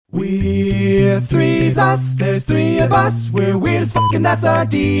We're three's us, there's three of us. We're weird as fuck and that's our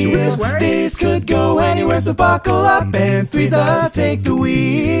deal. This could go anywhere, so buckle up and three's us take the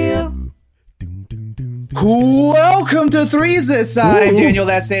wheel. Welcome to Threesis. I'm Daniel,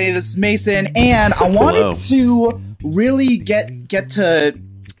 that's Danny, this is Mason, and I wanted to really get to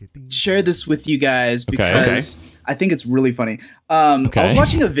share this with you guys because I think it's really funny. I was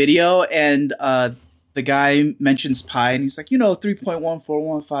watching a video and the guy mentions pi and he's like,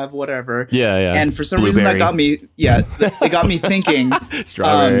 3.1415, whatever. Yeah. And for some reason that got me, it got me thinking.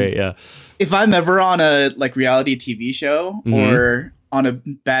 Strawberry, if I'm ever on a reality TV show or on a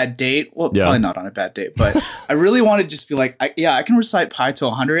bad date, probably not on a bad date, but I really want to just be like, I can recite pi to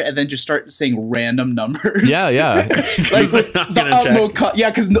 100 and then just start saying random numbers. Yeah. Because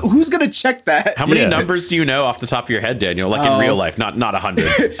who's gonna check that? How many numbers do you know off the top of your head, Daniel? Like in real life, not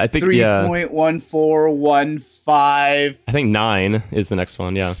 100. I think 3.1415. I think 9 is the next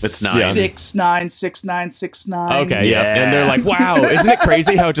one. Yeah, it's 9. 696969. Okay, yeah. And they're like, wow, isn't it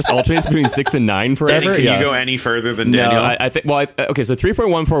crazy how it just alternates between 6 and 9 forever? Danny, can you go any further than Daniel? No, I think. Well, okay. So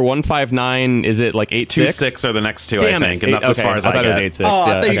 3.14159, is it like 8 6? 6 are the next two, Damn I think, it. and that's as far as I thought get. It was 8 6. Oh, I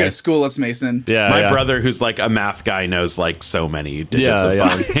thought you were gonna school us, Mason. Yeah, my brother, who's like a math guy, knows like so many digits of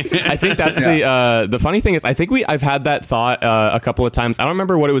pi. I think that's the funny thing is, I think I've had that thought a couple of times. I don't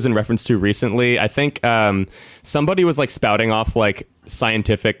remember what it was in reference to recently. I think somebody was like spouting off like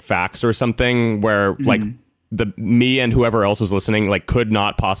scientific facts or something where like me and whoever else was listening like could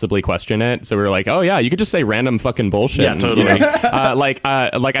not possibly question it. So we were like, oh yeah, you could just say random fucking bullshit. Yeah, totally. Like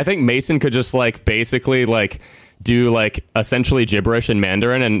I think Mason could just like basically like do like essentially gibberish in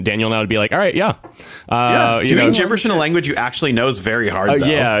Mandarin, and Daniel and I would be like, all right, doing gibberish in a language you actually know is very hard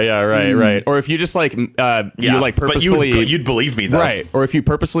though. Right. Or if you just like you like purposefully, but you'd believe me though, right? Or if you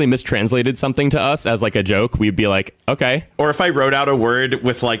purposely mistranslated something to us as like a joke, we'd be like, okay. Or if I wrote out a word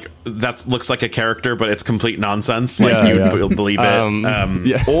with like that looks like a character but it's complete nonsense, like you'd believe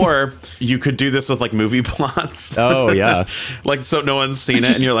it. Or you could do this with like movie plots. Oh yeah, like so no one's seen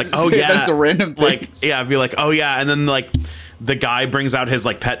it and you're like, oh yeah, that's a random thing. Like I'd be like, oh yeah. And then like the guy brings out his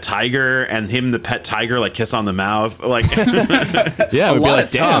like pet tiger and the pet tiger like kiss on the mouth, like yeah, a lot of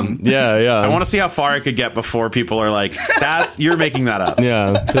tongue. Yeah. I want to see how far I could get before people are like, you're making that up.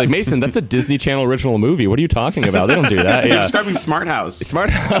 Yeah, like, Mason, that's a Disney Channel original movie. What are you talking about? They don't do that. You're describing Smart House. Smart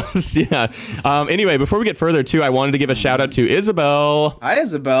House. Yeah. Anyway, before we get further too, I wanted to give a shout out to Isabel. Hi,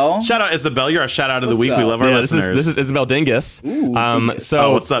 Isabel. Shout out Isabel. You're a shout out of the week. We love our listeners. This is Isabel Dingus. Ooh, Dingus.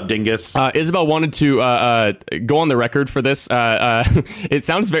 So what's up, Dingus? Isabel wanted to go on the record for this. It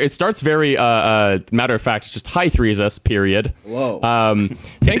starts very matter of fact. It's just hi Threesus, period. Whoa.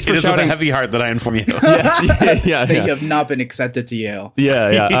 Thanks for it is shouting. With a heavy heart that I inform you. Yes, yeah. You have not been accepted to Yale.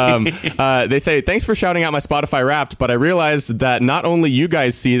 Yeah. They say thanks for shouting out my Spotify Wrapped, but I realized that not only you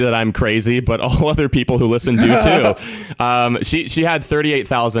guys see that I'm crazy, but all other people who listen do too. She had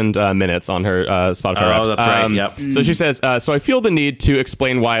 38,000 minutes on her Spotify Wrapped. Oh, that's right. Yep. So she says, so I feel the need to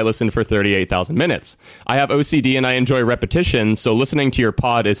explain why I listened for 38,000 minutes. I have OCD and I enjoy repetition, so listening to your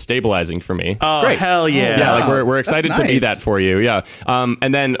pod is stabilizing for me. Oh, great. Hell yeah. Yeah, like we're excited to be nice. that for you. Yeah.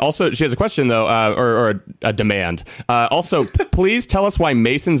 And then also she has a question though, or a demand. Also, please tell us why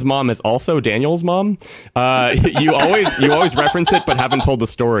Mason's mom is also Daniel's mom. You always reference it, but haven't told the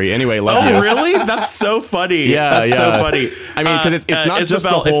story. Anyway, love you. Oh, really? That's so funny. Yeah, That's so funny. I mean, because it's not Isabel,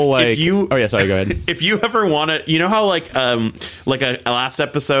 just the whole like. Sorry, go ahead. If you ever want to, you know how like a last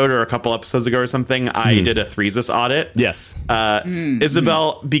episode or a couple episodes ago or something, I did a Threesis audit. Yes.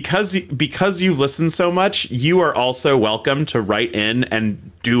 Isabel, because you've listened so much, you are also welcome to write in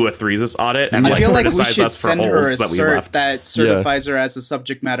and do a Threesis audit and I feel like we criticize should us for send her a holes that we cert left. that certifies her as a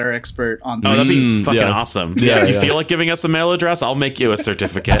subject matter expert on Oh, that'd be things. fucking awesome. If you feel like giving us a mail address, I'll make you a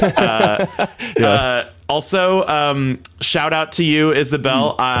certificate. Also, shout out to you,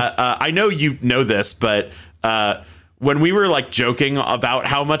 Isabel. I know you know this, but when we were like joking about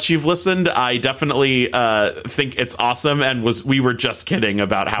how much you've listened, I definitely think it's awesome, and we were just kidding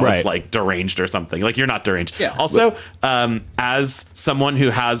about how it's like deranged or something. Like, you're not deranged. Yeah. Also, as someone who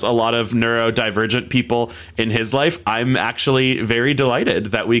has a lot of neurodivergent people in his life, I'm actually very delighted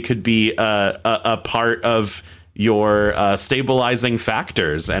that we could be a part of your stabilizing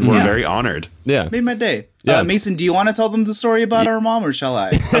factors, and we're very honored. Yeah. Made my day. Yeah. Mason, do you want to tell them the story about our mom, or shall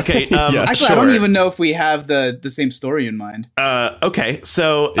I? Okay. Actually, sure. I don't even know if we have the same story in mind. Okay,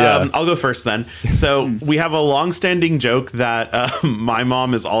 so I'll go first then. So we have a long-standing joke that my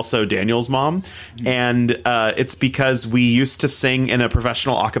mom is also Daniel's mom, and it's because we used to sing in a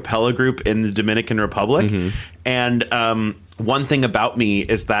professional a cappella group in the Dominican Republic, and one thing about me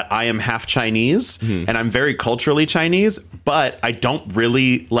is that I am half Chinese and I'm very culturally Chinese, but I don't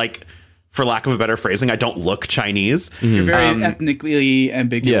really like, for lack of a better phrasing, I don't look Chinese. You're very ethnically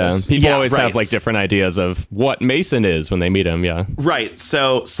ambiguous. Yeah, people always have like different ideas of what Mason is when they meet him. Yeah. Right.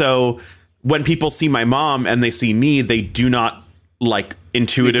 So when people see my mom and they see me, they do not like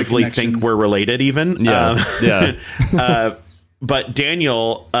intuitively think we're related even. Yeah. But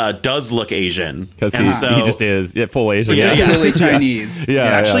Daniel does look Asian because he just is full Asian. Particularly Chinese.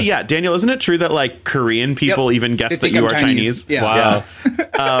 Actually, Daniel, isn't it true that like Korean people even guess that you are Chinese? Yeah.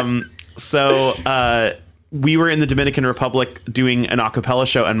 Wow. So we were in the Dominican Republic doing an a cappella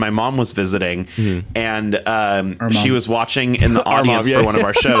show, and my mom was visiting, and she was watching in the audience for one of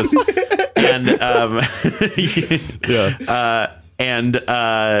our shows, and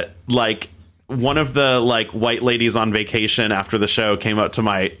like. One of the like white ladies on vacation after the show came up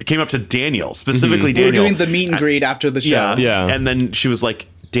to Daniel, specifically Daniel. We were doing the meet and greet after the show. Yeah. And then she was like,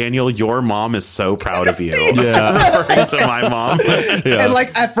 Daniel, your mom is so proud of you. Referring to my mom. And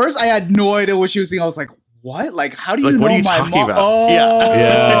like at first I had no idea what she was saying. I was like, what? Like, how do you know what are you my talking mom? about? Oh.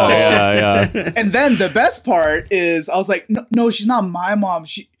 Yeah. And then the best part is I was like, no, she's not my mom.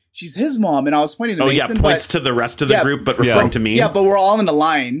 She's his mom, and I was pointing to Mason. Points to the rest of the group, but referring to me. Yeah, but we're all in a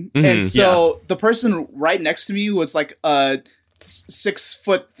line, and so the person right next to me was like a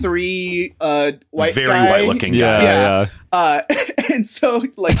 6'3" white very guy. white looking Yeah. guy. And so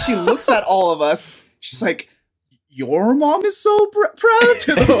like she looks at all of us. She's like, "Your mom is so proud."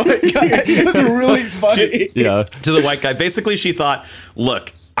 To the white guy, it was really funny. To the white guy. Basically, she thought,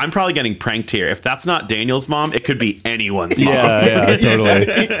 "Look, I'm probably getting pranked here. If that's not Daniel's mom, it could be anyone's mom." Yeah, totally.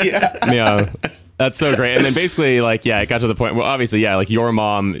 Yeah. That's so great. And then basically, like, it got to the point where obviously, like your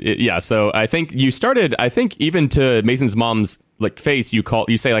mom. So I think you started, even to Mason's mom's like face, you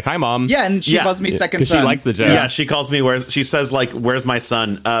say like, "Hi, mom." Yeah, and she calls me second son. She likes the joke. Yeah, she calls me. She says like, "Where's my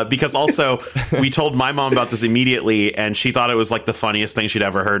son?" Because also we told my mom about this immediately, and she thought it was like the funniest thing she'd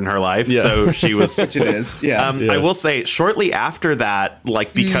ever heard in her life. Yeah. So she was, which it is. Yeah. I will say, shortly after that,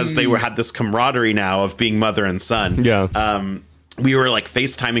 like because they had this camaraderie now of being mother and son. Yeah. We were like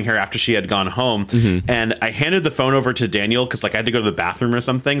FaceTiming her after she had gone home, and I handed the phone over to Daniel because like I had to go to the bathroom or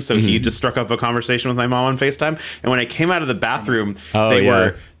something. So he just struck up a conversation with my mom on FaceTime. And when I came out of the bathroom,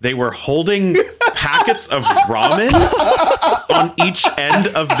 they were holding packets of ramen on each end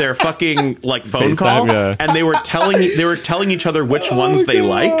of their fucking like phone FaceTime, call, and they were telling each other which ones they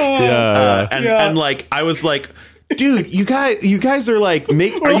like. And like I was like, dude, you guys are like,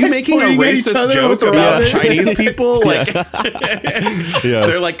 are you making a racist joke about Chinese people? Like,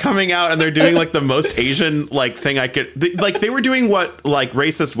 they're like coming out and they're doing like the most Asian like thing I could. They were doing what like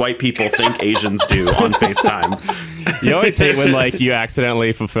racist white people think Asians do on FaceTime. You always hate when like you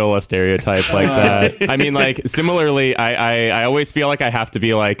accidentally fulfill a stereotype like that. I mean, like similarly, I always feel like I have to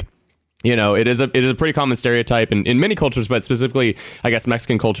be like, it is a pretty common stereotype in many cultures, but specifically, I guess,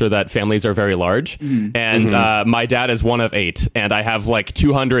 Mexican culture, that families are very large. And my dad is one of 8, and I have like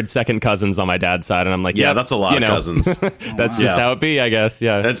 200 second cousins on my dad's side. And I'm like, that's a lot of cousins. That's just how it be, I guess.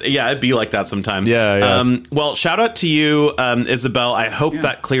 Yeah. It'd be like that sometimes. Yeah. Well, shout out to you, Isabel. I hope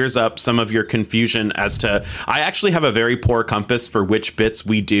that clears up some of your confusion as to, I actually have a very poor compass for which bits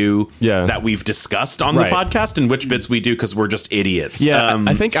we do that we've discussed on the podcast and which bits we do because we're just idiots. Yeah.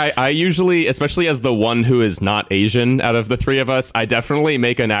 I think I usually, especially as the one who is not Asian out of the three of us, I definitely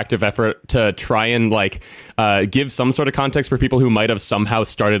make an active effort to try and like give some sort of context for people who might have somehow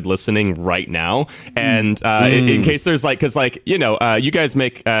started listening right now. And in case there's like, because like, you guys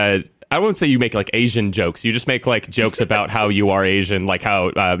make I won't say you make like Asian jokes. You just make like jokes about how you are Asian, like how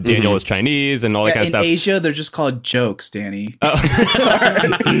Daniel is Chinese and all that kind of stuff. In Asia, they're just called jokes, Danny. Sorry.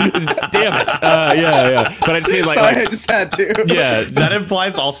 Damn it. Yeah. But I just mean like, I just had to. Yeah, that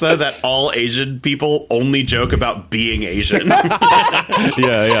implies also that all Asian people only joke about being Asian.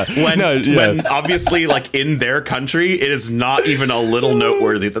 Yeah. When obviously, like in their country, it is not even a little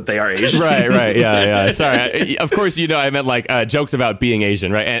noteworthy that they are Asian. Right. Yeah. Sorry. Of course, I meant like jokes about being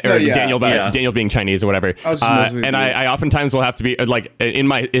Asian, right? Daniel being Chinese or whatever. I oftentimes will have to be like in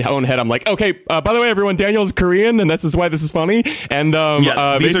my own head. I'm like, okay, by the way, everyone, Daniel is Korean, and this is why this is funny. And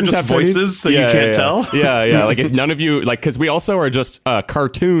these are just voices, so you can't tell. Yeah. Like if none of you like, because we also are just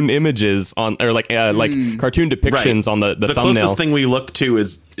cartoon images on, or like cartoon depictions on the thumbnail. The closest thing we look to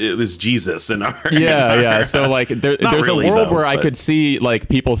is is Jesus in our yeah. So like there's really, a world though, where I but- could see like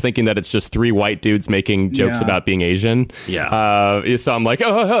people thinking that it's just three white dudes making jokes Yeah. about being Asian. Yeah. So I'm like,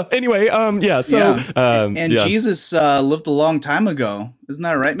 anyway, yeah. So and yeah. Jesus lived a long time ago. Isn't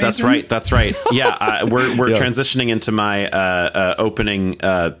that right, Mason? That's right. Yeah, we're Yeah. transitioning into my opening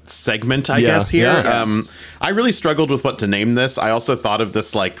segment, I guess. Here, yeah. I really struggled with what to name this. I also thought of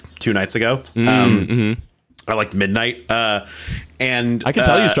this like 2 nights ago, or like midnight. And I can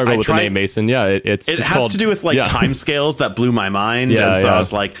tell you struggle I with the tried- name Mason. Yeah, It it's has called, to do with like yeah. time scales that blew my mind, Yeah, and so yeah. I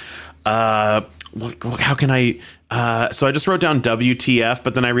was like, how can I? So I just wrote down WTF,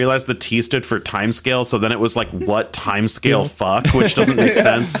 but then I realized the T stood for time scale. So then it was like, what time scale fuck, which doesn't make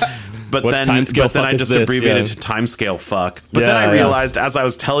sense. But What's then timescale I fuck is just this? abbreviated Yeah. to timescale fuck. But then Yeah, I yeah. realized as I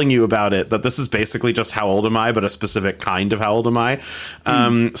was telling you about it that this is basically just how old am I, but a specific kind of how old am I.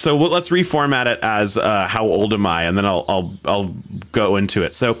 So let's reformat it as how old am I, and then I'll go into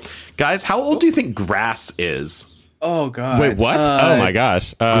it. So guys, how old do you think grass is? Oh god. Wait, what? Oh my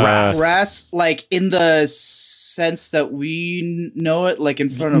gosh. Grass, like in the sense that we know it, like in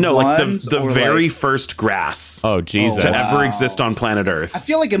front of No, like lawns, the or very like, first grass Oh Jesus. to wow. ever exist on planet Earth. I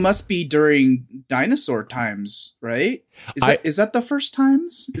feel like it must be during dinosaur times, right? Is that the first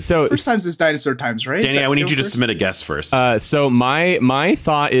times? So- first times is dinosaur times, right? Danny, I would need you to first? submit a guess first. So my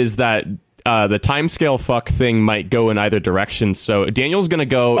thought is that the timescale fuck thing might go in either direction. So Daniel's gonna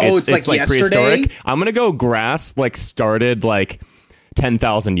go. It's like yesterday? prehistoric. I'm gonna go grass. Like started like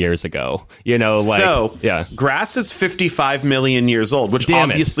 10,000 years ago. You know, like so, yeah. grass is 55 million years old, which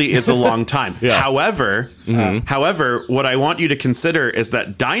Damn it. obviously is a long time. Yeah. However, what I want you to consider is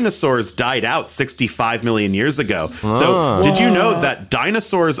that dinosaurs died out 65 million years ago. So, did you know that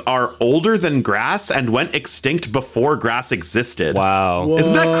dinosaurs are older than grass and went extinct before grass existed? Wow.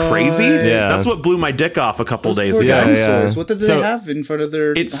 Isn't that crazy? Yeah. That's what blew my dick off a couple days Poor ago. dinosaurs. yeah. What did they So- have in front of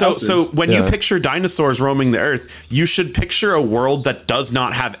their So houses? when you Yeah. picture dinosaurs roaming the earth, you should picture a world that does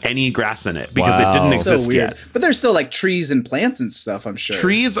not have any grass in it because it Wow. didn't so exist weird. yet. But there's still like trees and plants and stuff, I'm sure.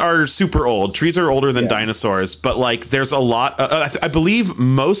 Trees are super old. Trees are older than dinosaurs, but like there's a lot. I believe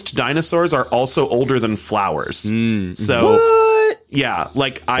most dinosaurs are also older than flowers. So What? yeah,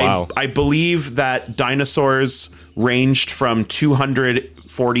 like Wow. I believe that dinosaurs ranged from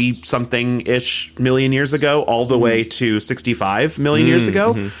 240 something ish million years ago all the way to 65 million years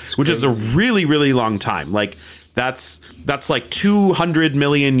ago, which is a really, really long time. Like that's like 200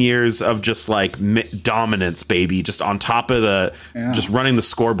 million years of just like dominance, baby, just on top of just running the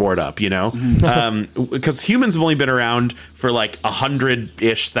scoreboard up, you know? Because humans have only been around for like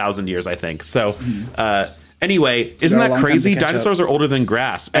 100-ish thousand years, I think. So, anyway, isn't got a that long time crazy? to catch Dinosaurs are older than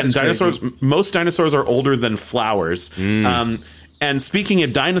grass, and is dinosaurs. Most dinosaurs are older than flowers. And speaking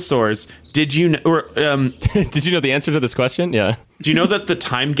of dinosaurs, did you Did you know the answer to this question? Yeah. do you know that the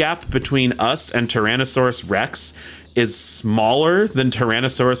time gap between us and Tyrannosaurus Rex is smaller than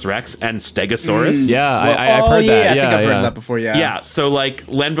Tyrannosaurus Rex and Stegosaurus? Yeah, Well, I've heard that. I Yeah, think I've yeah. heard that before. Yeah. Yeah, so like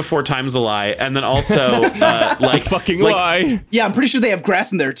Land Before Time's a lie, and then also like Fucking like, lie. Yeah, I'm pretty sure they have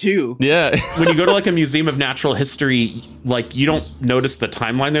grass in there too. Yeah. when you go to like a museum of natural history, like you don't notice the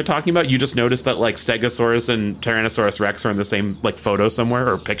timeline they're talking about. You just notice that like Stegosaurus and Tyrannosaurus Rex are in the same like photo somewhere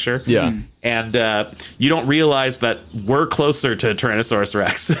or picture. Yeah. And you don't realize that we're closer to Tyrannosaurus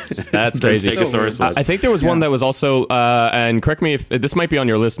Rex. That's than crazy. Stegosaurus was. I think there was one that was also, and correct me if this might be on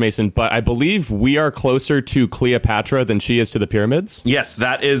your list, Mason, but I believe we are closer to Cleopatra than she is to the pyramids. Yes,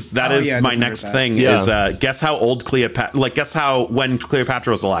 that is yeah, I my definitely next heard that. thing. Yeah. Is guess how old Cleopatra? Like guess when Cleopatra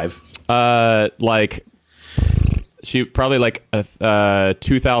was alive. Like she probably like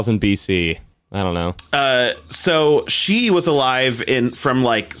 2000 BC. I don't know. So she was alive from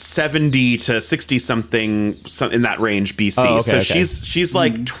like 70 to 60 something in that range BC. Oh, okay, so okay. she's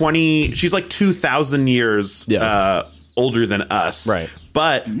like 20. She's like 2,000 years older than us. Right.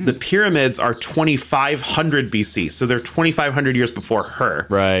 But the pyramids are 2500 BC, so they're 2500 years before her.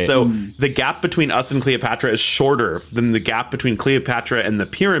 Right. So the gap between us and Cleopatra is shorter than the gap between Cleopatra and the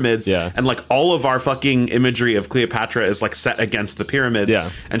pyramids. Yeah. And like all of our fucking imagery of Cleopatra is like set against the pyramids. Yeah.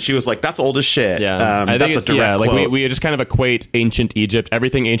 And she was like, "That's old as shit." Yeah, I think that's it's a direct like quote. we just kind of equate ancient Egypt,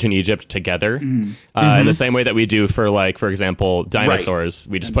 everything ancient Egypt together, in the same way that we do for like, for example, dinosaurs.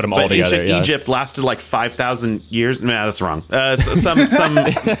 We just put them all But together. ancient Yeah. Egypt lasted like 5,000 years. Nah, that's wrong. Some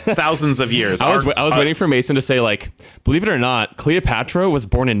thousands of years. I was waiting for Mason to say, like, believe it or not, Cleopatra was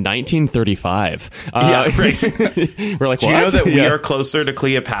born in 1935. Yeah, right. We're like, Do you know what? that we Yeah. are closer to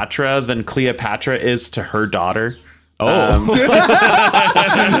Cleopatra than Cleopatra is to her daughter? Oh,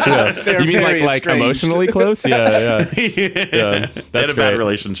 They're you mean very like estranged. emotionally close? Yeah. They had That's a bad great.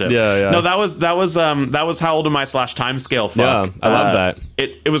 relationship. Yeah. No, that was How Old Am I /Timescale fuck. Yeah, I love that.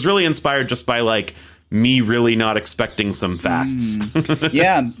 It was really inspired just by like me really not expecting some facts.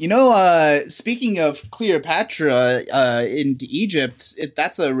 Yeah, speaking of Cleopatra in Egypt,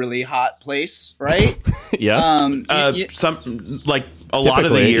 that's a really hot place, right? Yeah. Some like a lot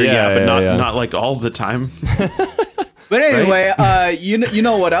of the Typically, year, but yeah. not like all the time. But anyway, you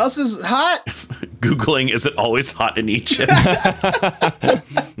know what else is hot? Googling, is it always hot in Egypt?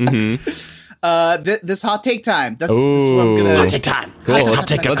 This hot take time. That's what I'm gonna. Hot take time. Cool. Hot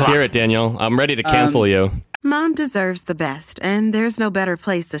take Let's hear it, Daniel. I'm ready to cancel you. Mom deserves the best, and there's no better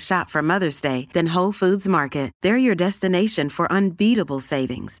place to shop for Mother's Day than Whole Foods Market. They're your destination for unbeatable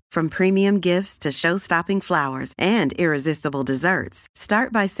savings, from premium gifts to show-stopping flowers and irresistible desserts.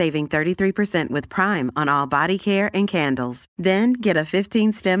 Start by saving 33% with Prime on all body care and candles. Then get a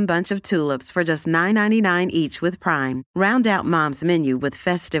 15-stem bunch of tulips for just $9.99 each with Prime. Round out Mom's menu with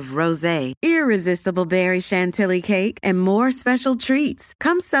festive rosé, irresistible berry chantilly cake, and more special treats.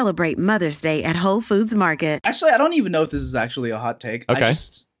 Come celebrate Mother's Day at Whole Foods Market. Actually, I don't even know if this is actually a hot take. Okay. I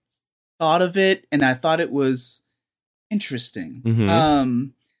just thought of it, and I thought it was interesting.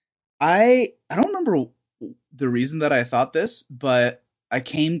 Mhm. I don't remember the reason that I thought this, but I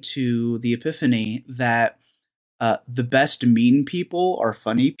came to the epiphany that the best mean people are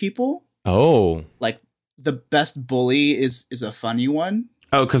funny people. Oh. Like the best bully is a funny one.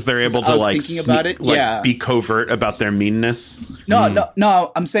 Oh, because they're able I to was like thinking about it, yeah. be covert about their meanness.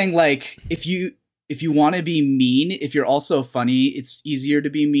 No. I'm saying like if you want to be mean, if you're also funny, it's easier to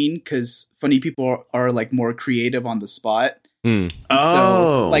be mean because funny people are like more creative on the spot. Mm.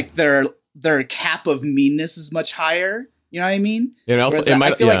 So like their cap of meanness is much higher. You know what I mean? It also, Whereas it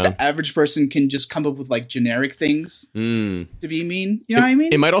might, I feel yeah. like the average person can just come up with like generic things Mm. to be mean. You know what I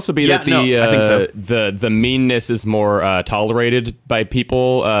mean? It might also be Yeah, that the no, I think so. the meanness is more tolerated by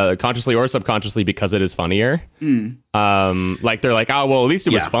people consciously or subconsciously because it is funnier. Like they're like, oh well, at least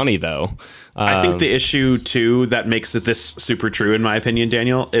it was Yeah. funny though. I think the issue too that makes it this super true, in my opinion,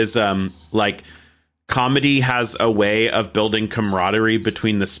 Daniel, is like comedy has a way of building camaraderie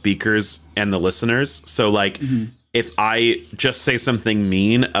between the speakers and the listeners. So like if I just say something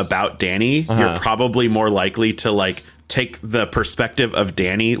mean about Danny, you're probably more likely to like take the perspective of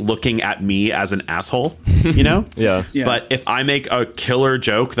Danny looking at me as an asshole, you know? Yeah. But if I make a killer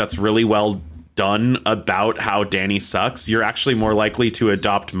joke that's really well done about how Danny sucks, you're actually more likely to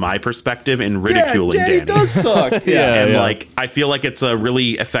adopt my perspective in ridiculing Danny Danny. does suck. And like I feel like it's a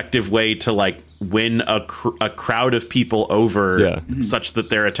really effective way to like win a crowd of people over such that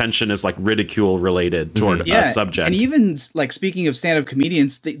their attention is like ridicule related toward a subject. And even like speaking of stand-up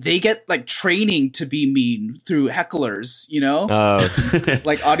comedians, they get like training to be mean through hecklers, you know?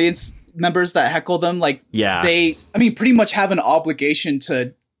 Like audience members that heckle them, like they pretty much have an obligation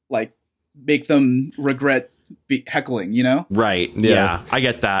to like make them regret heckling, you know? Right. Yeah. I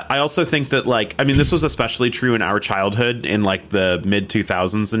get that. I also think that like, I mean, this was especially true in our childhood in like the mid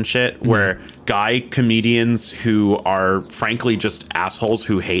 2000s and shit, where guy comedians who are frankly just assholes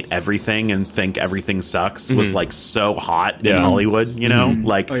who hate everything and think everything sucks was like so hot in Hollywood, you know?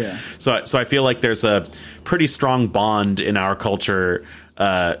 Like, so I feel like there's a pretty strong bond in our culture.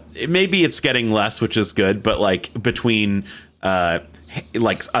 Maybe it's getting less, which is good, but like between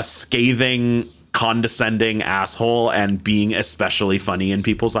like a scathing, condescending asshole and being especially funny in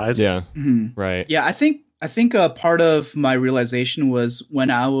people's eyes. Yeah. Right. Yeah, I think a part of my realization was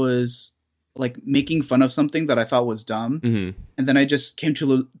when I was like making fun of something that I thought was dumb, and then I just came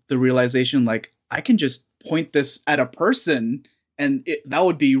to the realization like I can just point this at a person and that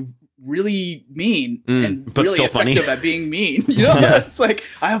would be really mean and but really still effective funny. at being mean. You know, it's like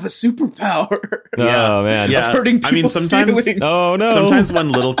I have a superpower. Oh man. Of hurting people's sometimes feelings. Oh no. Sometimes when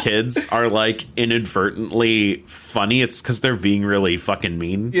little kids are like inadvertently funny, it's because they're being really fucking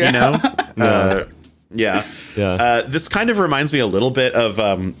mean. You know? This kind of reminds me a little bit of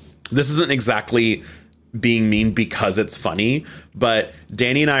this isn't exactly being mean because it's funny, but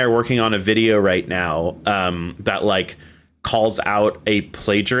Danny and I are working on a video right now that like calls out a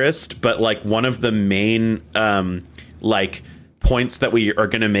plagiarist, but like one of the main like points that we are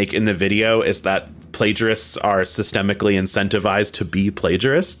going to make in the video is that plagiarists are systemically incentivized to be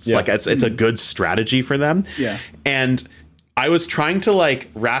plagiarists. Like it's a good strategy for them. And I was trying to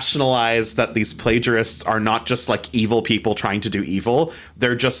like rationalize that these plagiarists are not just like evil people trying to do evil.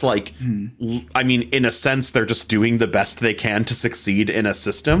 They're just like, I mean, in a sense, they're just doing the best they can to succeed in a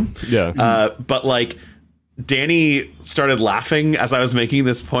system. But like, Danny started laughing as I was making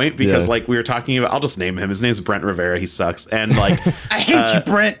this point because like we were talking about, I'll just name him. His name's Brent Rivera. He sucks. And like, I hate you,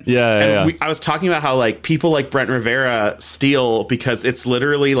 Brent. I was talking about how like people like Brent Rivera steal because it's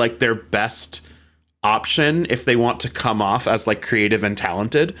literally like their best option if they want to come off as like creative and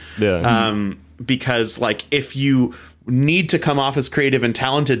talented. Because like if you need to come off as creative and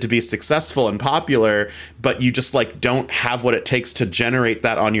talented to be successful and popular, but you just like don't have what it takes to generate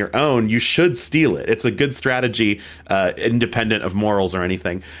that on your own, you should steal it. It's a good strategy, independent of morals or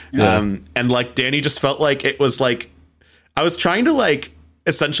anything. And like Danny just felt like it was like I was trying to like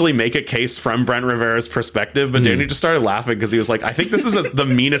essentially make a case from Brent Rivera's perspective, but Danny just started laughing because he was like, I think this is the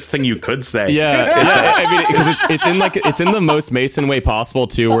meanest thing you could say. I mean, because it's in the most Mason way possible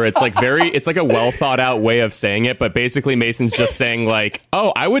too, where it's like it's like a well thought out way of saying it, but basically Mason's just saying like,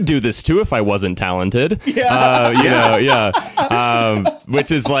 oh, I would do this too if I wasn't talented. Which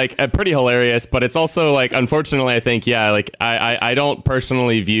is like pretty hilarious, but it's also like, unfortunately, I think, like I don't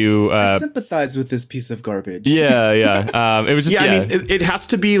personally view I sympathize with this piece of garbage. It was just I mean, it has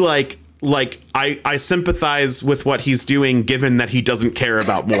to be like I sympathize with what he's doing given that he doesn't care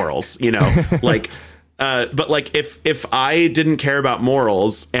about morals, you know, like but like if I didn't care about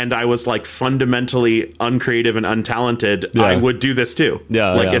morals and I was like fundamentally uncreative and untalented, I would do this too.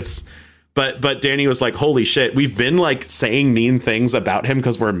 It's But Danny was like, holy shit, we've been like saying mean things about him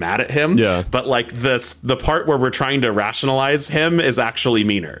because we're mad at him. But like the part where we're trying to rationalize him is actually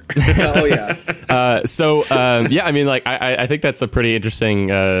meaner. I mean, like, I think that's a pretty interesting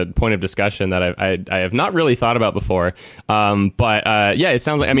point of discussion that I have not really thought about before. It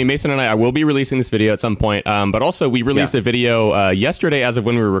sounds like, I mean, Mason and I will be releasing this video at some point. But also we released a video yesterday as of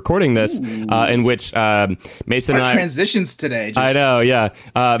when we were recording this, in which Mason and I... transitions today. I know,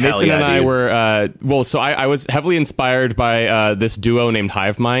 Mason and I were I was heavily inspired by this duo named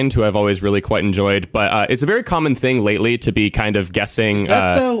Hivemind, who I've always really quite enjoyed, but it's a very common thing lately to be kind of guessing. Is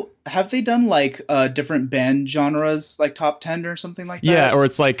that have they done like different band genres, like top 10 or something like that? Yeah, or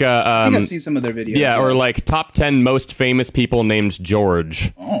it's like I think I've seen some of their videos. Yeah, or like top 10 most famous people named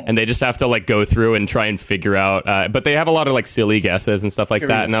George, and they just have to like go through and try and figure out. But they have a lot of like silly guesses and stuff like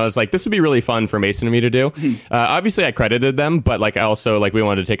that. And I was like, this would be really fun for Mason and me to do. Obviously, I credited them, but like I also like we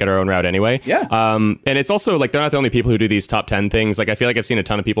wanted to take it our own route anyway. And it's also like they're not the only people who do these top 10 things. Like I feel like I've seen a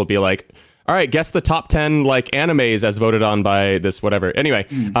ton of people be like, all right, guess the top 10 like animes as voted on by this whatever. Anyway,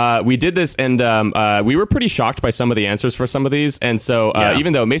 we did this and we were pretty shocked by some of the answers for some of these. And so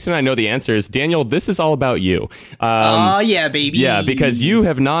even though Mason and I know the answers, Daniel, this is all about you. Yeah, baby. Yeah, because you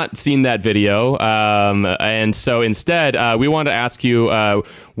have not seen that video. And so instead, we want to ask you,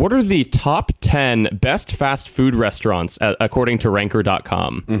 what are the top 10 best fast food restaurants according to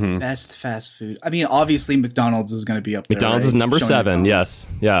ranker.com? Best fast food. I mean, obviously McDonald's is going to be up there. McDonald's is number 7.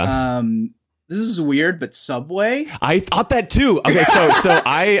 Yes. Yeah. This is weird, but Subway? I thought that too. Okay, so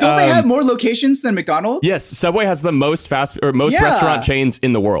I don't they have more locations than McDonald's? Yes, Subway has the most restaurant chains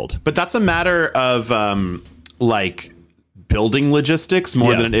in the world. But that's a matter of like building logistics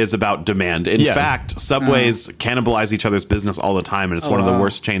more than it is about demand. In fact, Subways cannibalize each other's business all the time, and it's one of the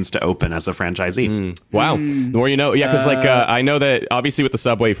worst chains to open as a franchisee. Wow. The more you know. Yeah, because like I know that obviously with the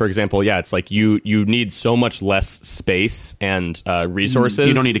Subway, for example, it's like you need so much less space and resources.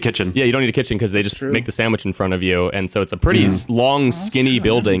 You don't need a kitchen. Yeah, you don't need a kitchen because they just make the sandwich in front of you, and so it's a pretty long, skinny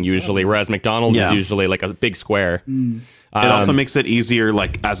building usually, whereas McDonald's is usually like a big square. It also makes it easier,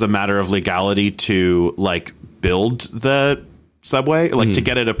 like as a matter of legality, to like build the Subway, like to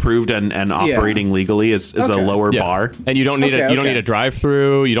get it approved and operating legally is a lower bar. And you don't need you don't need a drive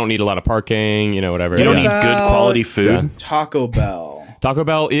through. You don't need a lot of parking. You know, whatever. You don't need good quality food. Taco Bell. Taco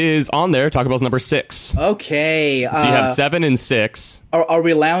Bell is on there. Taco Bell's number 6. Okay. So you have 7 and 6. Are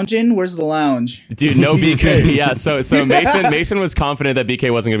we lounging? Where's the lounge? Dude, no BK. Yeah, so Mason was confident that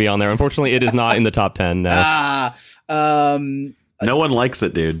BK wasn't going to be on there. Unfortunately, it is not in the top 10 now. No one likes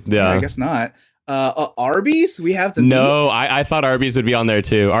it, dude. Yeah, I guess not. Arby's? We have the No, I thought Arby's would be on there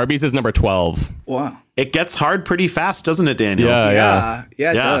too. Arby's is number 12. Wow. It gets hard pretty fast, doesn't it, Daniel? Yeah,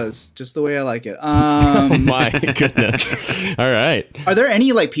 it does. Just the way I like it. My goodness. All right. Are there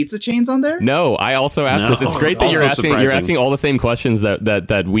any like pizza chains on there? No, I also asked this. It's great that you're asking all the same questions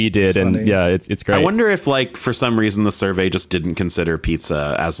that we did, and it's great. I wonder if like for some reason the survey just didn't consider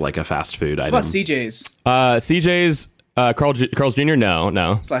pizza as like a fast food item. What about CJ's? CJ's. Carl's Jr. No.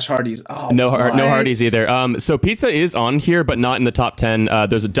 / Hardee's. Oh, no Hardee's either. So pizza is on here, but not in the top 10.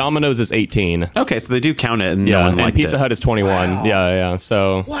 There's a Domino's is 18. Okay, so they do count it, and no one liked Pizza Hut is 21. Wow. Yeah.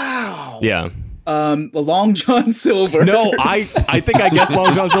 So yeah. The Long John Silver. No, I think I guessed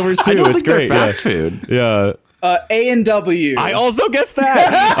Long John Silver's too. I don't it's think great. They're fast food. Yeah. A&W. I also guessed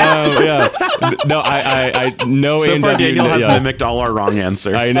that. No, I know. So A&W, far, Daniel has mimicked all our wrong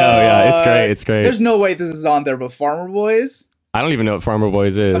answers. I know. Yeah, it's great. It's great. There's no way this is on there, but Farmer Boys. I don't even know what Farmer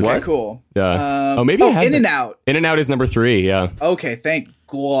Boys is. Okay, cool. Yeah. Maybe In-N-Out. In-N-Out is number 3. Yeah. Okay, thank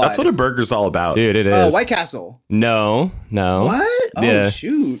God. That's what a burger's all about, dude. It is. White Castle. No. What? Yeah. Oh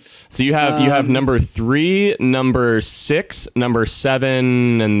shoot. So you have number 3, number 6, number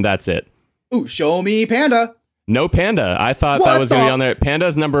 7, and that's it. Ooh, show me Panda. No Panda. I thought that was going to be on there.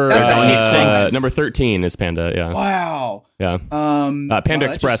 Panda's number 13 is Panda. Yeah. Wow. Yeah. Panda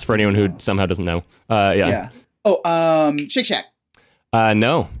Express for anyone who somehow doesn't know. Yeah. Oh, Shake Shack.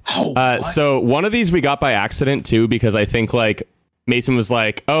 No. Oh, so one of these we got by accident too, because I think like Mason was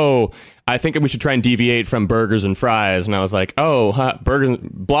like, "Oh, I think we should try and deviate from burgers and fries," and I was like, "Oh, burgers,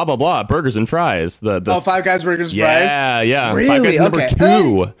 blah blah blah, burgers and fries." The Five Guys Burgers and Fries. Yeah. Really? Five Guys number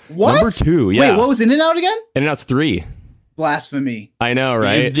 2. What? Number 2. Yeah. Wait, what was In-N-Out again? In-N-Out's 3. Blasphemy. I know,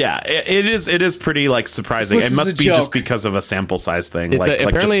 right? It is pretty like surprising. This it must be joke. just because of a sample size thing. It's just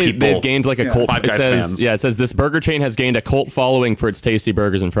apparently people, they've gained like a cult. Five Guys fans. Yeah, it says this burger chain has gained a cult following for its tasty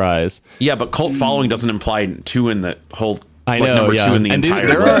burgers and fries. Yeah, but cult following doesn't imply 2 in the whole. I know, number 2 in the and entire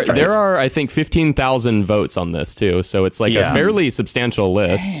there list. are there are I think 15,000 votes on this too, so it's like a fairly substantial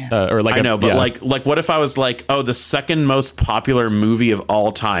list. Or like I know, but like what if I was like, oh, the second most popular movie of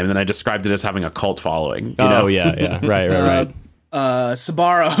all time, and then I described it as having a cult following. You know? Yeah, right.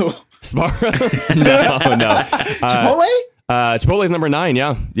 Sbarro. Sbarro? No. Chipotle? Chipotle is number 9.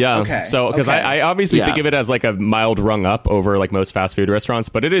 Yeah. Okay. So because I obviously think of it as like a mild rung up over like most fast food restaurants,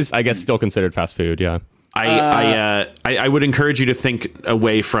 but it is, I guess, still considered fast food. Yeah. I would encourage you to think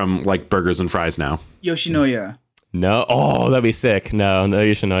away from like burgers and fries now. Yoshinoya. No. Oh, that'd be sick. No,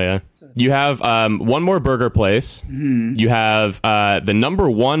 Yoshinoya. You have one more burger place. Mm-hmm. You have the number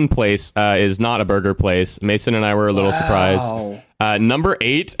 1 place is not a burger place. Mason and I were a little surprised. Number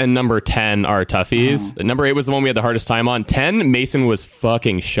 8 and number 10 are toughies. Number 8 was the one we had the hardest time on. 10, Mason was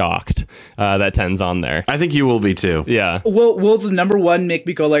fucking shocked that 10's on there. I think you will be too. Yeah. Will the number 1 make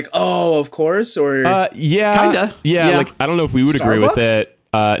me go like, oh, of course, or yeah, kinda. Yeah, like I don't know if we would agree with Starbucks? it.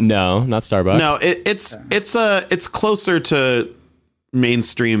 No, not Starbucks. No, it's closer to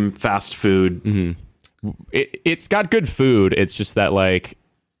mainstream fast food. Mm-hmm. It's got good food. It's just that like,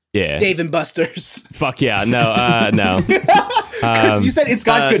 yeah, Dave and Buster's? fuck yeah, no. Because you said it's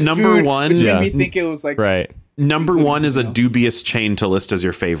got good number food, 1, which made me think it was like Right. Number 1 is a dubious chain to list as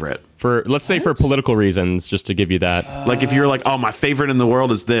your favorite. For let's say for political reasons, just to give you that. Like if you're like, oh, my favorite in the world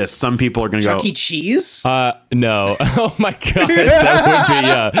is this, some people are going to go, Chuck E. Cheese. No. Oh my gosh, that would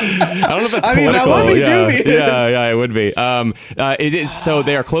be. I don't know if that's political. That would be dubious. Yeah, it would be. It is. So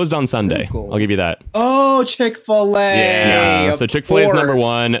they are closed on Sunday. I'll give you that. Oh, Chick-fil-A. Yeah. So Chick-fil-A is number course.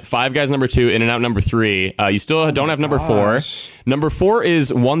 1, Five Guys number 2, In-N-Out number 3. You still don't have number 4. Number 4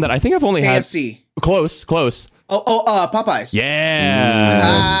 is one that I think I've only had. KFC. Close. Popeyes.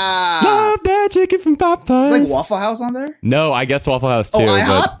 Yeah. Love that chicken from Popeyes. Is like Waffle House on there? No, I guess Waffle House too.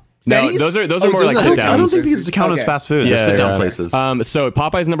 IHOP? No, Benny's? those are more like sit downs. I don't think these count as fast food. They're sit down places. So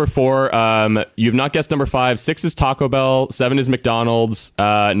Popeye's number 4. You've not guessed number 5. 6 is Taco Bell. 7 is McDonald's.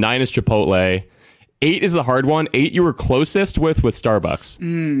 9 is Chipotle. 8 is the hard one. 8 you were closest with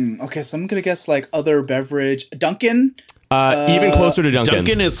Starbucks. Okay, so I'm gonna guess like other beverage. Dunkin'. Even closer to Dunkin'.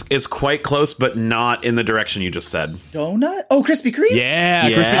 Dunkin' is quite close, but not in the direction you just said. Donut. Oh, Krispy Kreme. Yeah,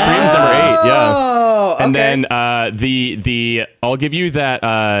 Krispy Kreme's number 8. Yeah. Oh, okay. And then the I'll give you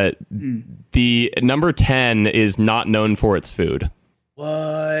that the number 10 is not known for its food.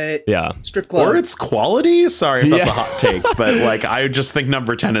 What? Yeah. Strip club. Or its quality? Sorry if that's a hot take, but like I just think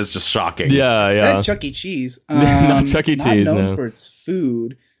number 10 is just shocking. Yeah. Said Chuck E. Cheese. Not Chuck E. Cheese, Not known no. for its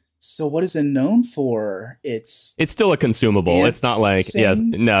food. So what is it known for? It's still a consumable. It's not like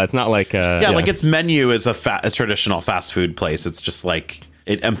it's not like like its menu is a traditional fast food place. It's just like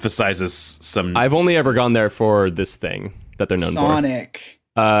it emphasizes some. I've only ever gone there for this thing that they're known Sonic.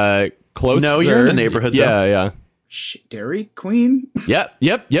 for. Close. No, you're in the neighborhood, though. Yeah. Dairy Queen. Yep.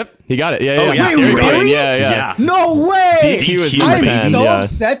 He got it. Yeah. Oh, yeah. Wait, Dairy really? Queen. Yeah. No way. DQ is number I'm 10. so yeah.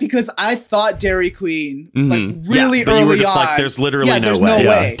 upset because I thought Dairy Queen like but really early you were just on. like, there's literally no there's way. no Yeah.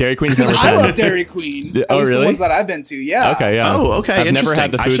 way. Dairy Queen's Because number I 10. love Dairy Queen. At Oh, least really? the ones that I've been to. Yeah. Okay. Yeah. Oh, okay. I've interesting. never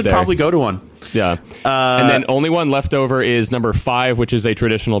had the food I should there. probably go to one. Yeah. And then only one left over is number 5, which is a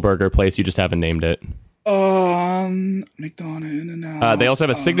traditional burger place. You just haven't named it. McDonald's. In-N-Out. They also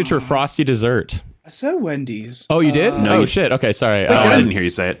have a signature frosty dessert. I said Wendy's. Oh, you did? No, oh, shit. Okay, sorry. I didn't hear you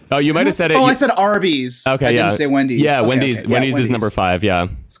say it. Oh, you might have said it. Oh, I said Arby's. Okay, I didn't say Wendy's. Yeah, Okay, Wendy's. okay. Wendy's is number 5. Yeah.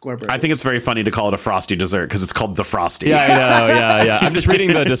 Square burgers. I think it's very funny to call it a frosty dessert because it's called the Frosty. Yeah, I know. Yeah. I'm just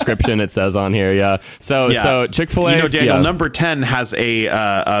reading the description it says on here. Yeah. So Chick-fil-A. You know, Daniel, number 10 has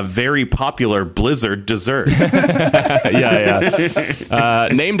a very popular Blizzard dessert. Yeah.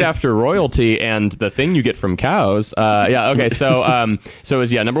 Named after royalty and the thing you get from cows. Okay. So it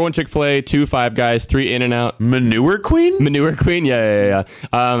was number 1 Chick-fil-A, 2 Five Guys, 3 In-N-Out. Manure Queen. Yeah.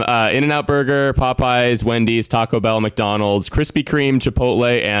 In-N-Out Burger, Popeyes, Wendy's, Taco Bell, McDonald's, Krispy Kreme,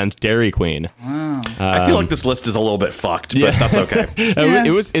 Chipotle, and Dairy Queen. Wow. I feel like this list is a little bit fucked, but that's okay.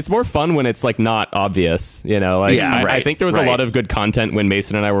 It's more fun when it's like not obvious, you know. Like I think there was a lot of good content when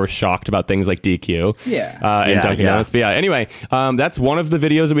Mason and I were shocked about things like DQ. And Dunkin' Donuts. But anyway, that's one of the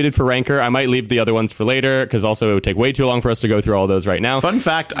videos that we did for Ranker. I might leave the other ones for later because also it would take way too long for us to go through all those right now. Fun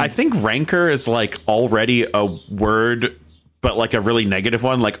fact, I think Ranker is like already a word, but like a really negative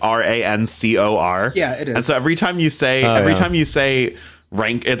one, like RANCOR. Yeah, it is. And so every time you say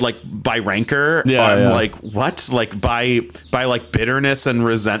rank it like by rancor, like what? Like by like bitterness and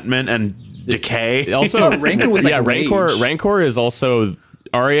resentment and decay. Also, Rancor was like Rancor is also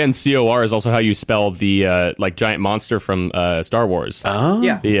RANCOR is also how you spell the like giant monster from Star Wars. Oh,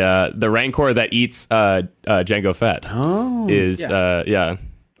 yeah. The Rancor that eats Jango Fett. Oh, is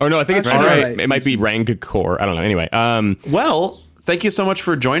Or no, I think it's right. It might be Rancor. I don't know. Anyway, well, thank you so much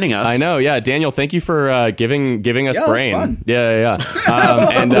for joining us. I know. Yeah, Daniel, thank you for giving us brain. Fun. Yeah.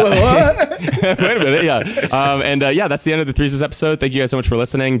 And wait a minute. Yeah. That's the end of the Threeses episode. Thank you guys so much for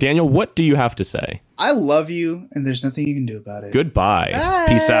listening. Daniel, what do you have to say? I love you, and there's nothing you can do about it. Goodbye. Bye.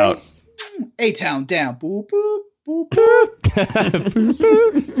 Peace out. A-Town down. Boop, boop, boop, boop. Boop,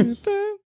 boop, boop.